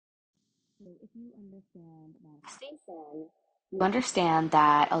So if you understand manifestation, you understand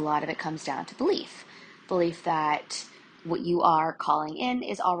that a lot of it comes down to belief. Belief that what you are calling in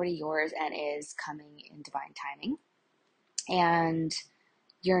is already yours and is coming in divine timing. And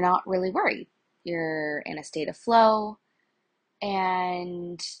you're not really worried. You're in a state of flow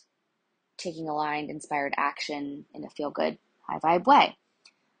and taking aligned, inspired action in a feel good, high vibe way.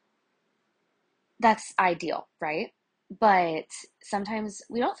 That's ideal, right? But sometimes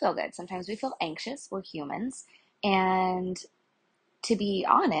we don't feel good. Sometimes we feel anxious. We're humans. And to be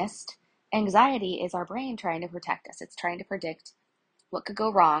honest, anxiety is our brain trying to protect us. It's trying to predict what could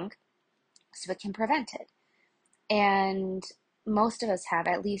go wrong so it can prevent it. And most of us have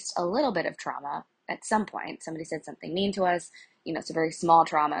at least a little bit of trauma at some point. Somebody said something mean to us, so very small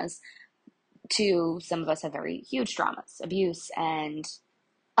traumas, to some of us have very huge traumas, abuse and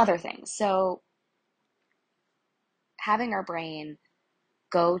other things. So having our brain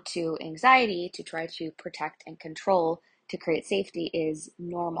go to anxiety to try to protect and control to create safety is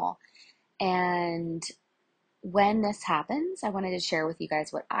normal. And when this happens, I wanted to share with you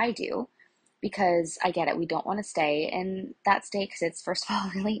guys what I do because I get it. We don't want to stay in that state because it's, first of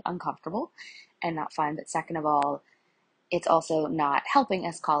all, really uncomfortable and not fun. But second of all, it's also not helping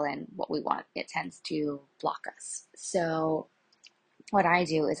us call in what we want. It tends to block us. So what I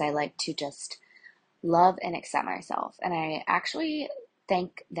do is I like to just love and accept myself. And I actually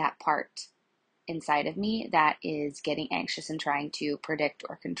thank that part inside of me that is getting anxious and trying to predict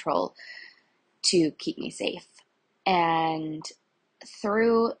or control to keep me safe. And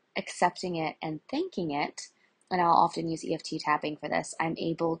through accepting it and thanking it, and I'll often use EFT tapping for this, I'm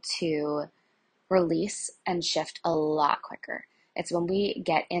able to release and shift a lot quicker. It's when we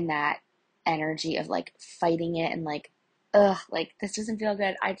get in that energy of like fighting it and like, ugh, like this doesn't feel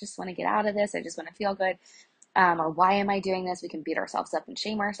good. I just want to get out of this. I just want to feel good. Or why am I doing this? We can beat ourselves up and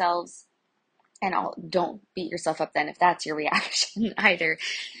shame ourselves. And don't beat yourself up then if that's your reaction either.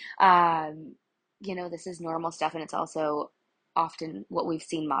 Um, this is normal stuff, and it's also often what we've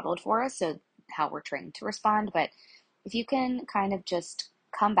seen modeled for us, so how we're trained to respond. But if you can kind of just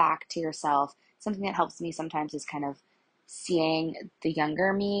come back to yourself, something that helps me sometimes is kind of seeing the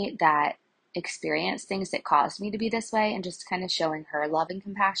younger me that experienced things that caused me to be this way and just kind of showing her love and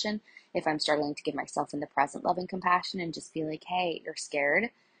compassion if I'm struggling to give myself in the present love and compassion and just be like, hey, you're scared.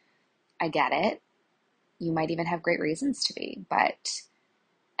 I get it. You might even have great reasons to be, but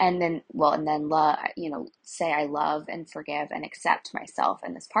and then love, say I love and forgive and accept myself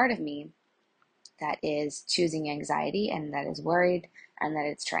and this part of me that is choosing anxiety and that is worried and that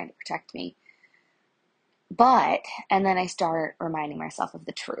it's trying to protect me. And then I start reminding myself of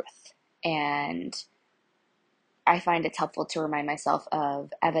the truth. And I find it's helpful to remind myself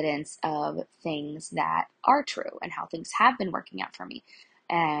of evidence of things that are true and how things have been working out for me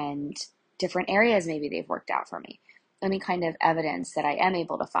and different areas maybe they've worked out for me. Any kind of evidence that I am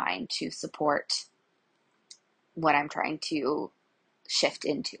able to find to support what I'm trying to shift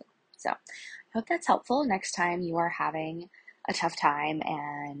into. So I hope that's helpful next time you are having a tough time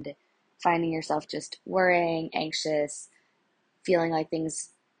and finding yourself just worrying, anxious, feeling like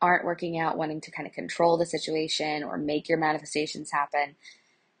things aren't working out, wanting to kind of control the situation or make your manifestations happen.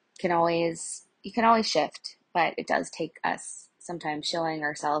 You can always shift, but it does take us sometimes showing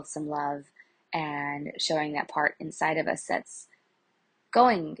ourselves some love and showing that part inside of us that's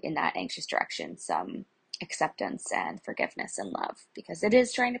going in that anxious direction, some acceptance and forgiveness and love, because it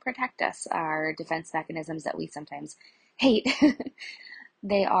is trying to protect us. Our defense mechanisms that we sometimes hate,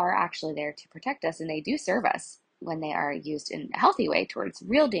 they are actually there to protect us, and they do serve us when they are used in a healthy way towards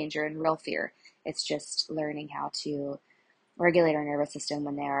real danger and real fear. It's just learning how to regulate our nervous system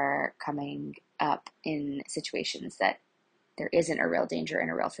when they are coming up in situations that there isn't a real danger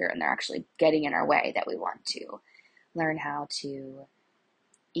and a real fear, and they're actually getting in our way, that we want to learn how to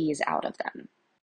ease out of them.